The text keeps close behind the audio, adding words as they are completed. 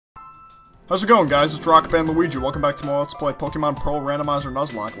How's it going, guys? It's Rocket Band Luigi. Welcome back to more Let's Play Pokemon Pro Randomizer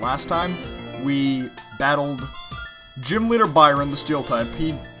Nuzlocke. Last time, we battled Gym Leader Byron, the Steel type.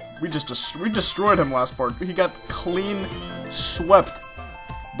 We destroyed him last part. He got clean swept.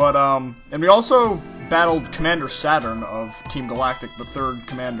 But, and we also battled Commander Saturn of Team Galactic, the third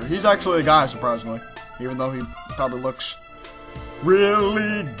commander. He's actually a guy, surprisingly. Even though he probably looks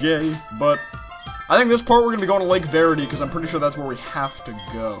really gay. But I think this part we're going to be going to Lake Verity, because I'm pretty sure that's where we have to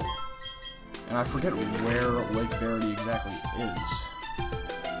go. And I forget where Lake Verity exactly is.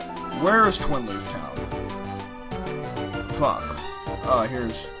 Where is Twin Leaf Town? Fuck.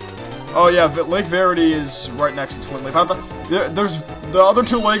 Here's... Oh yeah, Lake Verity is right next to Twin Leaf. There's the other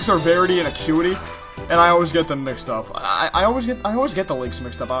two lakes are Verity and Acuity, and I always get them mixed up. I always get the lakes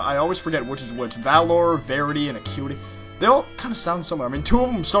mixed up. I always forget which is which. Valor, Verity, and Acuity. They all kind of sound similar. I mean, two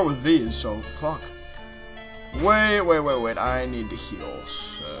of them start with V's, so fuck. Wait. I need to heal.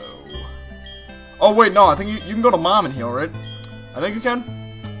 So. Oh wait, no. I think you can go to Mom and heal, right? I think you can.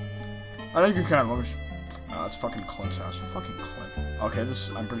 I think you can. Let me. Oh, it's fucking Clint's house. Fucking Clint. Okay,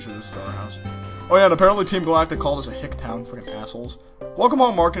 I'm pretty sure this is our house. Oh yeah, and apparently Team Galactic called us a hick town. Fucking assholes. Welcome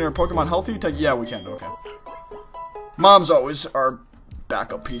home, Mark, and your Pokemon healthy? Yeah, we can. Okay. Mom's always our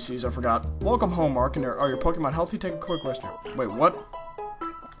backup PCs. I forgot. Welcome home, Mark, and are your Pokemon healthy? Take a quick rest here. Wait, what?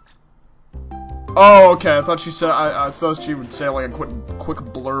 Oh, okay. I thought she said. I thought she would say like a quick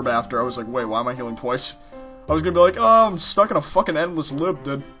blurb after. I was like, wait, why am I healing twice? I was gonna be like, oh, I'm stuck in a fucking endless loop,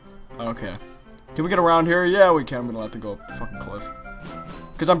 dude. Okay. Can we get around here? Yeah, we can. We're gonna have to go up the fucking cliff.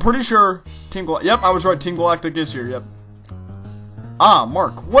 Because I'm pretty sure Team Galactic... Yep, I was right. Team Galactic is here. Yep. Ah,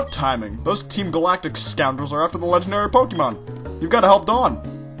 Mark. What timing? Those Team Galactic scoundrels are after the legendary Pokemon. You've got to help Dawn.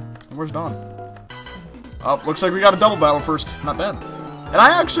 And where's Dawn? Oh, looks like we got a double battle first. Not bad. And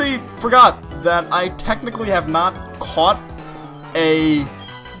I actually forgot that I technically have not caught a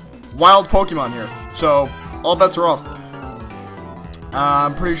wild Pokemon here. So, all bets are off.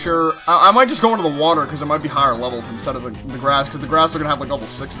 I'm pretty sure... I might just go into the water, because it might be higher levels instead of the grass, because the grass are going to have, like, level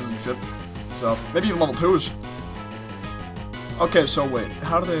 6s and shit. So, maybe even level 2s. Okay, so wait.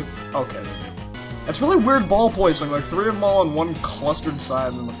 How do they... Okay, they do. It's really weird ball placing, like, 3 of them all on one clustered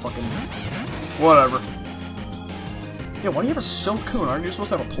side, and then the fucking... Whatever. Yeah, why do you have a Silcoon? Aren't you supposed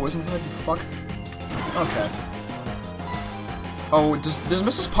to have a poison type, you fuck? Okay. Oh, does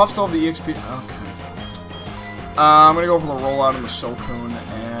Mrs. Puff still have the EXP? Okay. I'm gonna go for the rollout in the Silcoon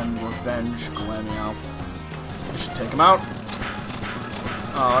and Revenge Glameow. We should take him out.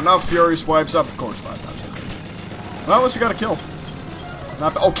 Enough Fury swipes up, of course, 5 times. Okay. Well, unless we got a kill.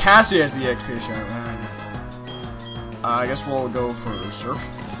 Oh, Cassie has the XP share. I guess we'll go for Surf.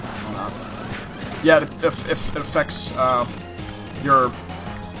 Why not? Yeah, it affects your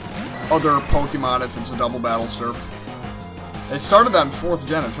other Pokemon if it's a double battle Surf. They started that in 4th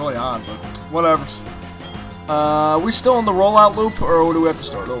gen. It's really odd, but whatever. We still in the rollout loop, or do we have to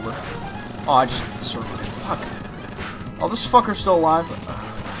start over? Oh, I just circled it. Fuck. Oh, this fucker's still alive.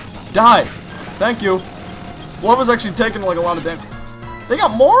 Die! Thank you. Love is actually taking, like, a lot of damage. They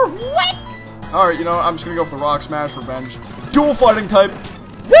got more? What? Alright, you know, I'm just gonna go for the Rock Smash Revenge. Dual fighting type.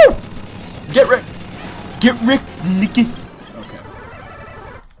 Woo! Get Rick! Get Rick, Nicky! Okay.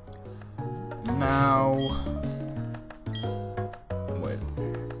 Now...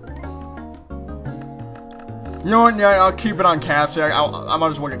 You know what? Yeah, I'll keep it on Cassie. I might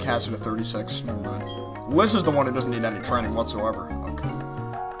as well get Cassie to 36. Never mind. Liz is the one who doesn't need any training whatsoever. Okay.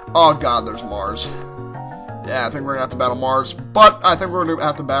 Oh god, there's Mars. Yeah, I think we're gonna have to battle Mars. But I think we're gonna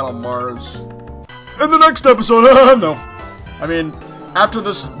have to battle Mars in the next episode. No. I mean, after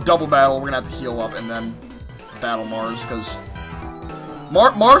this double battle, we're gonna have to heal up and then battle Mars, because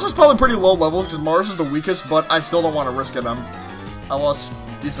Mars is probably pretty low levels, because Mars is the weakest, but I still don't want to risk it. I lost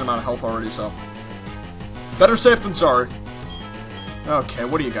a decent amount of health already, so... Better safe than sorry. Okay,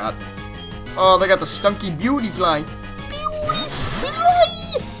 what do you got? Oh, they got the Stunky Beauty Fly. Beauty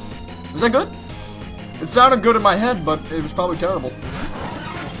Fly! Was that good? It sounded good in my head, but it was probably terrible.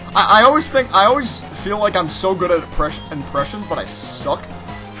 I always feel like I'm so good at impressions, but I suck.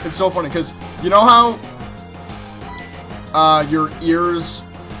 It's so funny, because you know how your ears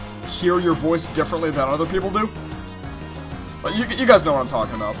hear your voice differently than other people do? But you guys know what I'm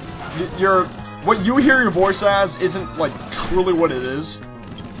talking about. What you hear your voice as isn't, like, truly what it is.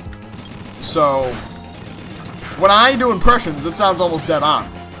 So, when I do impressions, it sounds almost dead on.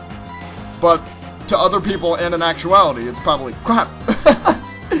 But, to other people and in actuality, it's probably crap.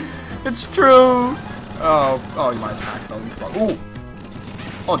 It's true. Oh, you might attack, though. You fuck. Ooh.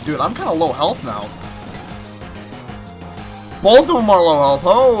 Oh, dude, I'm kind of low health now. Both of them are low health.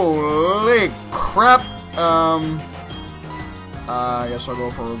 Holy crap. I guess I'll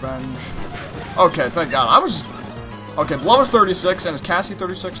go for revenge. Okay, thank God. I was... Okay, Blow is 36, and is Cassie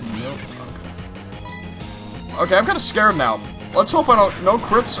 36? Nope. Okay, I'm kind of scared now. Let's hope I don't... No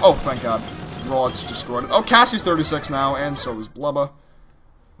crits? Oh, thank God. Rollout's destroyed it. Oh, Cassie's 36 now, and so is Blubba.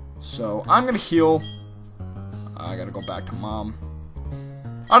 So, I'm gonna heal. I gotta go back to Mom.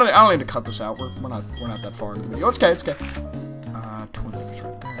 I don't need to cut this out. We're not that far into the video. It's okay, it's okay. Twin Leaf is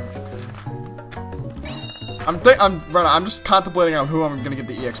right there. Okay. I'm just contemplating on who I'm gonna give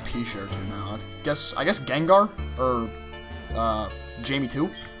the EXP share to now. I guess Gengar or Jamie 2.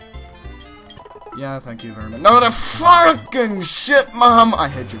 Yeah, thank you very much. No, the fucking shit, Mom! I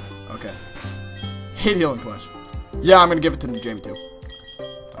hate you. Okay. Hate healing twice. Yeah, I'm gonna give it to Jamie 2.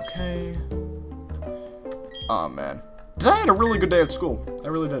 Okay. Oh, man. Today I had a really good day at school. I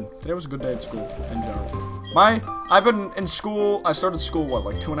really did. Today was a good day at school, in general. I've been in school, I started school, what,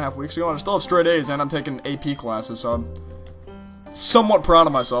 like 2.5 weeks ago, and I still have straight A's, and I'm taking AP classes, so I'm somewhat proud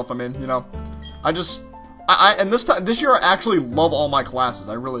of myself. I mean, you know, and this year I actually love all my classes.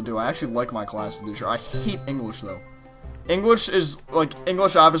 I really do. I actually like my classes this year. I hate English though. English is like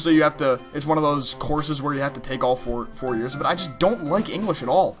obviously you have to. It's one of those courses where you have to take all four years. But I just don't like English at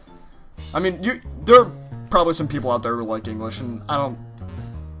all. I mean, there are probably some people out there who like English, and I'm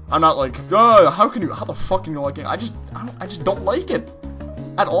not like, how the fuck can you like English? I just don't like it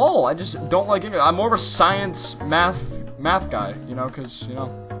at all. I just don't like English. I'm more of a science math guy, you know, because you know.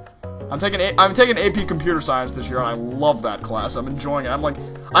 I'm taking AP Computer Science this year, and I love that class. I'm enjoying it. I'm like,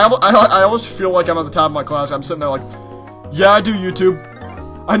 I always feel like I'm at the top of my class. I'm sitting there like, yeah, I do YouTube.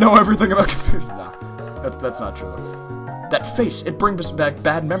 I know everything about computers. Nah, that's not true though. That face, it brings back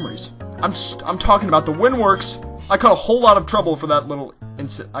bad memories. I'm talking about the WinWorks. I caught a whole lot of trouble for that little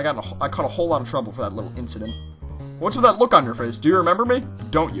incident. I caught a whole lot of trouble for that little incident. What's with that look on your face? Do you remember me?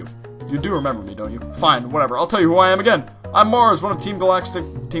 Don't you? You do remember me, don't you? Fine, whatever. I'll tell you who I am again. I'm Mars, one of Team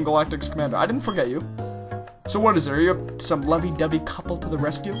Galactic's commander. I didn't forget you. So what is there? Are you some lovey-dovey couple to the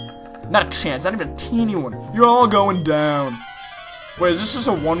rescue? Not a chance, not even a teeny one. You're all going down. Wait, is this just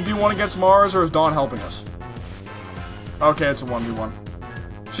a 1v1 against Mars, or is Dawn helping us? Okay, it's a 1v1.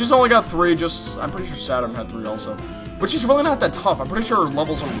 She's only got 3, I'm pretty sure Saturn had 3 also. But she's really not that tough. I'm pretty sure her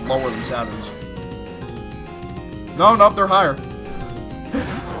levels are lower than Saturn's. No, they're higher.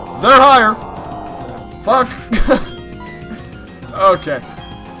 They're higher! Fuck! Okay.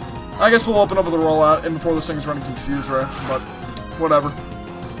 I guess we'll open up with a rollout, and before this thing's running confused, right? But, whatever.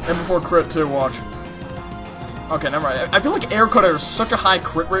 And before crit too, watch. Okay, never mind. I feel like air cutter is such a high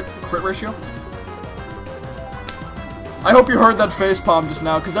crit ratio. I hope you heard that facepalm just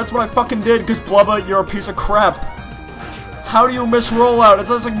now, because that's what I fucking did, because Blubba, you're a piece of crap. How do you miss rollout? It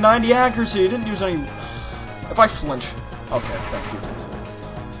says like 90 accuracy. You didn't use any... If I flinch. Okay, thank you.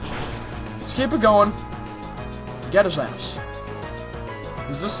 Let's keep it going. Get his ass.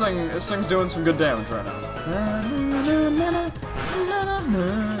 This thing's doing some good damage right now.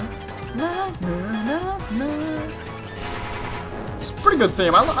 It's a pretty good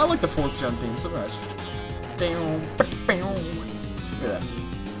theme. I like the 4th gen theme. It's nice. Look at that.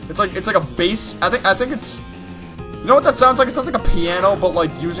 It's like a bass. I think it's. You know what that sounds like? It sounds like a piano, but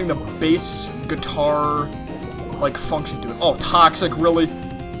like using the bass guitar like function to it. Oh, toxic, really?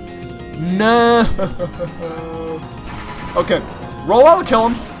 No. Okay, roll out to kill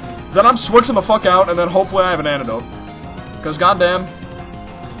him. Then I'm switching the fuck out, and then hopefully I have an antidote. Because goddamn.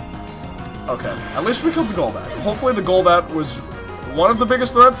 Okay, at least we killed the Golbat. Hopefully the Golbat was one of the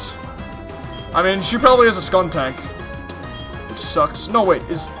biggest threats. I mean, she probably is a skunk tank, which sucks. No, wait,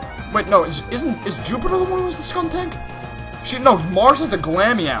 is Jupiter the one who was the skunk tank? No, Mars is the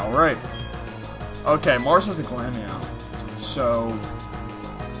Glameow, right? Okay, Mars is the Glameow. So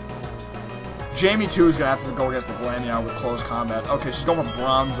Jamie 2 is gonna have to go against the Glameow with close combat. Okay, she's going with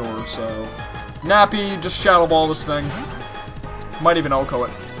Bronzor, so Nappy, just Shadow Ball this thing. Might even Oko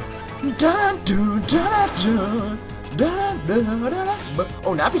it.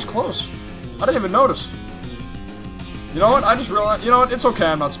 Oh, Nappy's close. I didn't even notice. You know what? I just realized. You know what? It's okay.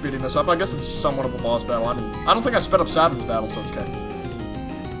 I'm not speeding this up. I guess it's somewhat of a boss battle. I don't think I sped up Saturn's battle, so it's okay.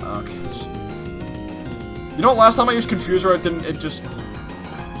 Okay. You know what? Last time I used Confuser, it just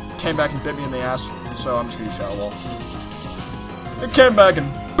came back and bit me in the ass. So I'm just gonna use Shadow Ball. It came back and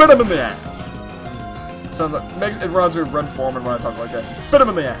bit him in the ass. So it runs me Red Foreman when I talk like that. Bit him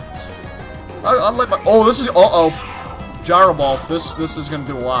in the ass. I'll let my. Oh, this is. Gyro Ball. This is gonna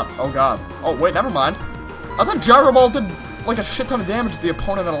do a lot. Oh god. Oh wait, never mind. I thought Gyro Ball did like a shit ton of damage to the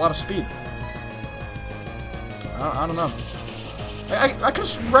opponent at a lot of speed. I don't know. I could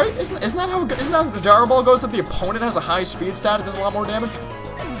right? Isn't that how Gyro Ball goes? That the opponent has a high speed stat, it does a lot more damage.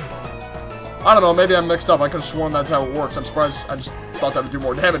 I don't know, maybe I'm mixed up. I could have sworn that's how it works. I'm surprised I just thought that would do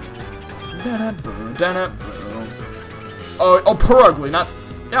more damage. Oh, Perugly, not...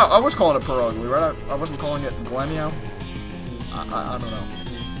 Yeah, I was calling it Perugly, right? I wasn't calling it Glamio. I don't know.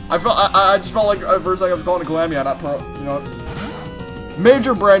 I just felt like at first I was calling it Glamio, not Per... You know what?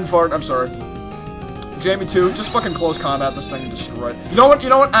 Major brain fart, I'm sorry. Jamie 2, just fucking close combat this thing and destroy it. You know what?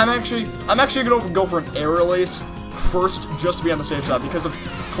 I'm actually gonna go for an aerial ace first, just to be on the safe side, because if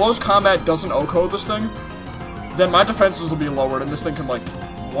close combat doesn't OHKO this thing, then my defenses will be lowered, and this thing can, like,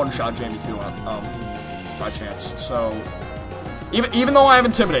 one-shot Jamie 2 by chance. So, even though I have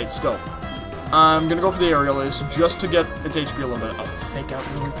Intimidate still, I'm gonna go for the aerial ace just to get its HP a little bit. Oh, fake out,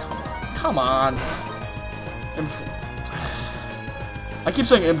 really? Come on. I keep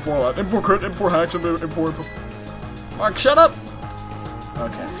saying M4 a lot. M4 crit, M4 hacks, M4. Mark, shut up!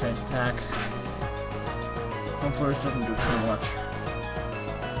 Okay, feint attack. Hopefully it doesn't do too much.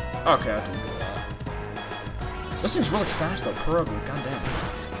 Okay, I didn't do that. This thing's really fast though, Perugly, goddamn.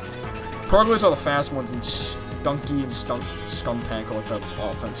 Peruglies are the fast ones, and Stunky and Skunk Tank are like the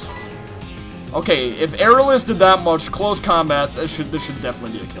offense. Okay, if Aerialist did that much, close combat, this should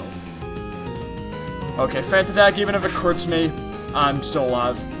definitely be a kill. Okay, feint attack, even if it crits me, I'm still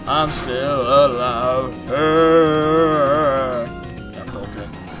alive. I'm still alive. That broken.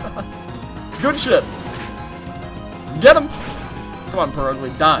 Good shit. Get him. Come on, Perugly,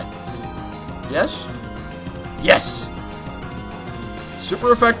 die. Yes? Yes!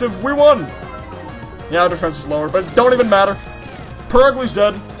 Super effective, we won! Yeah, our defense is lower, but it don't even matter. Perugly's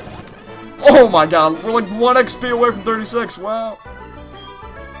dead. Oh my god, we're like 1 XP away from 36, wow.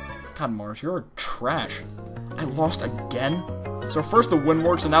 God, Mars, you're trash. I lost again? So first the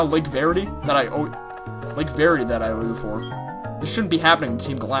Windworks and now Lake Verity that I owe you for. This shouldn't be happening to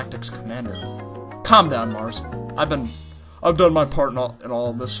Team Galactic's commander. Calm down, Mars. I've done my part in all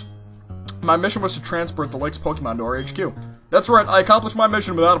of this. My mission was to transport the lake's Pokemon to our HQ. That's right, I accomplished my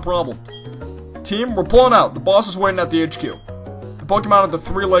mission without a problem. Team, we're pulling out. The boss is waiting at the HQ. The Pokemon of the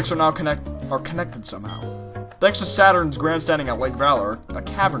 3 lakes are now connected somehow. Thanks to Saturn's grandstanding at Lake Valor, a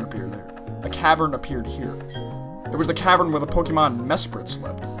cavern appeared there. A cavern appeared here. It was the cavern where the Pokemon Mesprit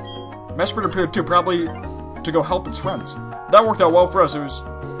slept. Mesprit appeared too, probably to go help its friends. That worked out well for us. It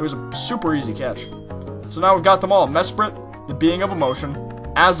was a super easy catch. So now we've got them all. Mesprit, the being of emotion,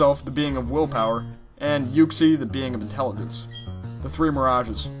 Azelf, the being of willpower, and Yuxi, the being of intelligence. The 3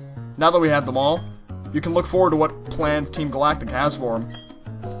 Mirages. Now that we have them all, you can look forward to what plans Team Galactic has for them.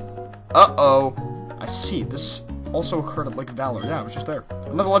 Uh-oh. I see. This also occurred at Lake Valor. Yeah, I was just there.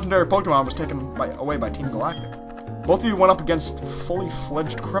 Another legendary Pokemon was taken away by Team Galactic. Both of you went up against fully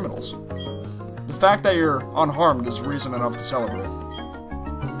fledged criminals. The fact that you're unharmed is reason enough to celebrate.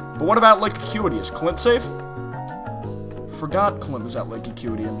 But what about Lake Acuity? Is Clint safe? Forgot Clint was at Lake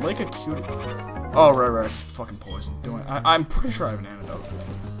Acuity, and Lake Acuity... Oh, right. Fucking poison. I'm pretty sure I have an antidote.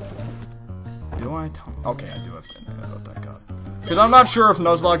 Do I? Okay, I do have an antidote, thank god. Because I'm not sure if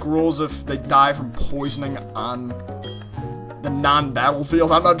Nuzlocke rules if they die from poisoning on the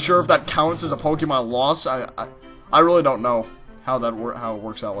non-battlefield. I'm not sure if that counts as a Pokemon loss. I really don't know how it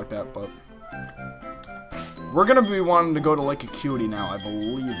works out like that, but... We're gonna be wanting to go to Lake Acuity now. I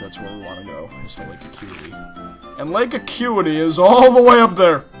believe that's where we want to go, is to Lake Acuity. And Lake Acuity is all the way up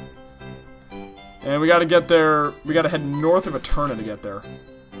there! And we gotta get there, we gotta head north of Eterna to get there.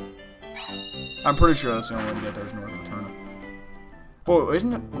 I'm pretty sure that's the only way to get there is north of Eterna. Whoa,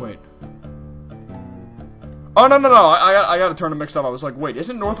 isn't it? Wait. Oh, no, I got Eterna mixed up. I was like, wait,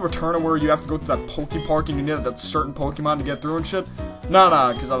 isn't north of Eterna where you have to go to that Poke Park and you need that certain Pokemon to get through and shit?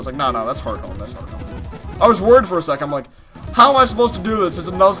 No, because I was like, no, that's Hard Home, that's Hard Home. I was worried for a sec. I'm like, how am I supposed to do this? It's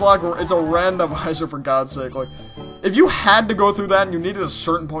a Nuzlocke or it's a randomizer, for God's sake. Like, if you had to go through that and you needed a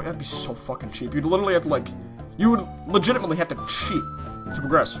certain point, that'd be so fucking cheap. You'd literally have to, like, you would legitimately have to cheat to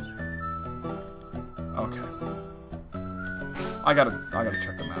progress. Okay. I gotta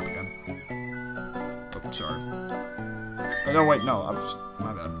check the map again. Oh, sorry. Oh, no, wait, no,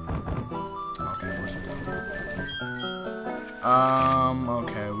 my bad. Okay, where's the town?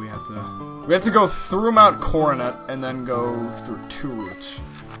 Okay, we have to go through Mount Coronet and then go through 2 routes.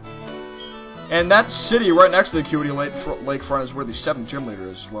 And that city right next to the Acuity Lakefront is where the 7th gym leader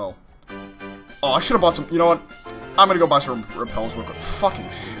is as well. Oh, I should have bought some, you know what? I'm gonna go buy some repels real quick. Fucking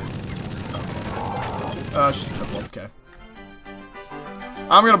shit. Okay. She's a triple, okay.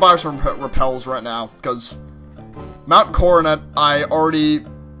 I'm gonna buy some repels right now, because Mount Coronet, I already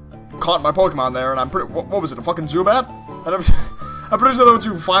caught my Pokemon there, and I'm pretty, what was it, a fucking Zubat? I'm pretty sure that's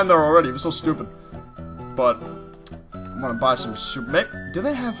what you find there already. It was so stupid. But I'm gonna buy some super. Do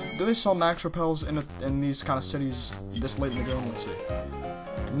they sell max repels in these kind of cities this late in the game? Let's see.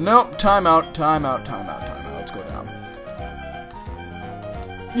 Nope, timeout, timeout, timeout, timeout. Let's go down.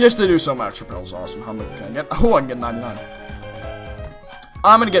 Yes, they do sell max repels. Awesome. How much can I get? Oh, I can get 99.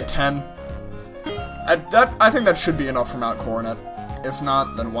 I'm gonna get 10. I think that should be enough for Mount Coronet. If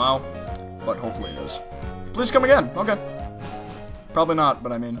not, then wow. But hopefully it is. Please come again. Okay. Probably not,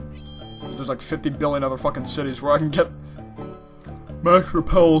 but I mean, there's like 50 billion other fucking cities where I can get max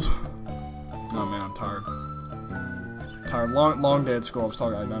repels. Oh man, I'm tired. Tired. Long day at school.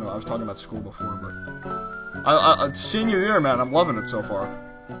 I know I was talking about school before, but senior year, man, I'm loving it so far.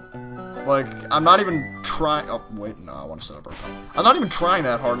 Like, I'm not even trying. Oh wait, no, I want to set up. I'm not even trying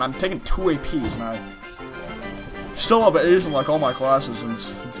that hard, and I'm taking 2 APs, and I still have A's in like all my classes, and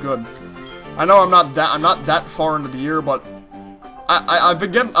it's good. I know I'm not that far into the year, but I've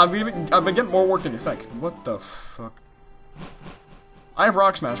been getting more work than you think. What the fuck? I have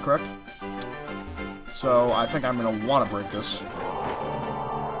Rock Smash, correct? So I think I'm gonna want to break this.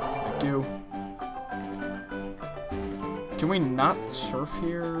 Thank you. Can we not surf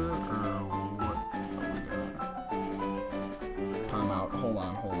here, or what are we gonna... Time out. Hold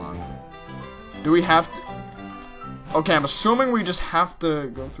on, hold on. Do we have to... Okay, I'm assuming we just have to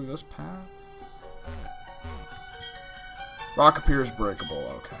go through this path. Rock appears breakable,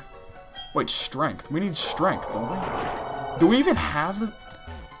 okay. Wait, strength. We need strength, don't we? Do we even have the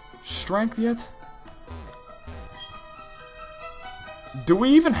strength yet? Do we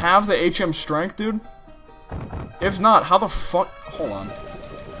even have the HM strength, dude? If not, how the fuck... Hold on.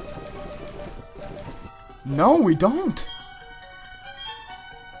 No, we don't.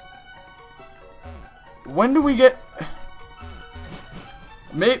 When do we get...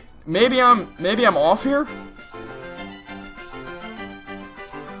 Maybe I'm off here?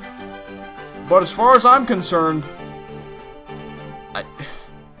 But as far as I'm concerned...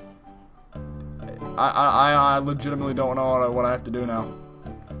 I legitimately don't know what I have to do now.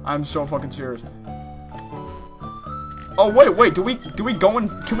 I'm so fucking serious. Oh wait, do we go in?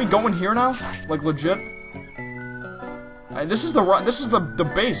 Can we go in here now? Like legit? This is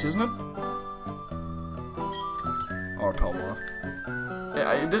the base, isn't it? Oh, Pelmore.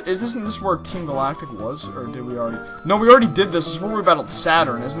 Isn't this where Team Galactic was, or did we already? No, we already did this. This is where we battled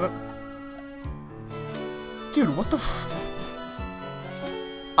Saturn, isn't it? Dude, what the f...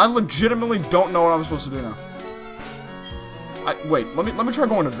 I legitimately don't know what I'm supposed to do now. Wait, let me try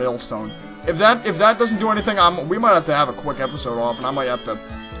going to Veilstone. If that doesn't do anything, we might have to have a quick episode off, and I might have to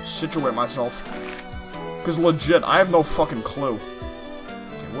situate myself. Cause legit, I have no fucking clue.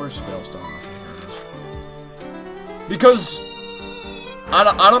 Okay, where's Veilstone? Here it is. Because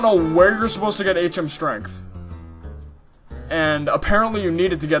I don't know where you're supposed to get HM strength, and apparently you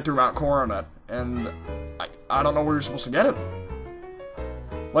need it to get through Mount Coronet, and I don't know where you're supposed to get it.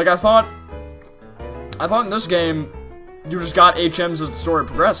 Like I thought in this game you just got HMs as the story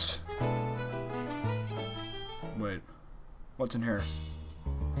progressed. Wait, what's in here?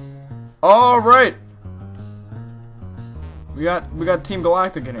 All right, we got Team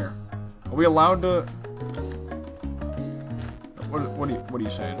Galactic in here. Are we allowed to? What are you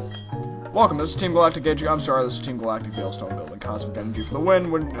saying? Welcome, this is Team Galactic AG. I'm sorry, this is Team Galactic Veilstone building. Cosmic energy for the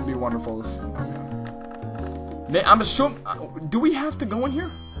win. Wouldn't it be wonderful if... Okay. I'm assuming... do we have to go in here?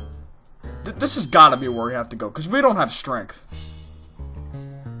 This has gotta be where we have to go, because we don't have strength.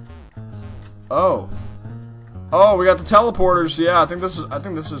 Oh. Oh, we got the teleporters. Yeah, I think this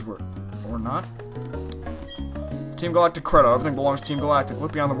is where... Or not? Team Galactic Credo. Everything belongs to Team Galactic.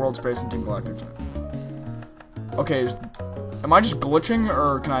 Look beyond the world space and Team Galactic. Okay, am I just glitching,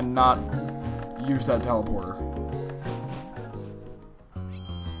 or can I not use that teleporter?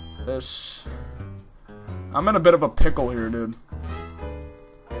 I'm in a bit of a pickle here, dude.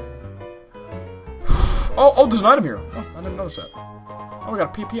 Oh, there's an item here. Oh, I didn't notice that. Oh, we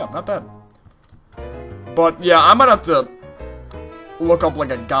got a PP up. Not bad. But, yeah, I might have to look up,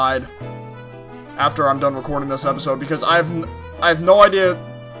 like, a guide after I'm done recording this episode, because I have no idea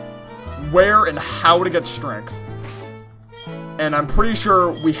where and how to get strength. And I'm pretty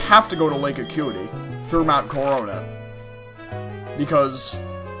sure we have to go to Lake Verity through Mount Coronet, because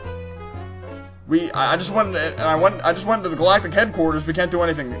I just went to the Galactic headquarters. We can't do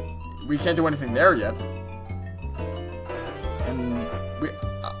anything there yet. And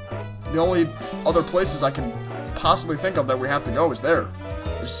the only other places I can possibly think of that we have to go is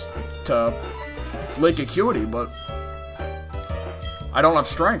to Lake Verity, but I don't have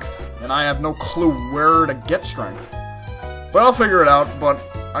strength, and I have no clue where to get strength. But I'll figure it out, but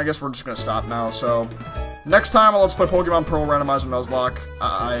I guess we're just gonna stop now. So, next time on Let's Play Pokemon Pearl Randomizer Nuzlocke,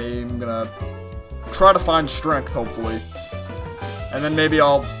 I'm gonna try to find strength, hopefully. And then maybe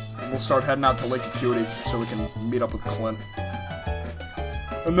we'll start heading out to Lake Verity so we can meet up with Clint.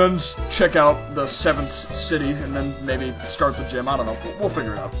 and then check out the 7th city, and then maybe start the gym. I don't know. We'll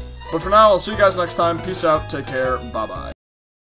figure it out. But for now, I'll see you guys next time. Peace out. Take care. Bye-bye.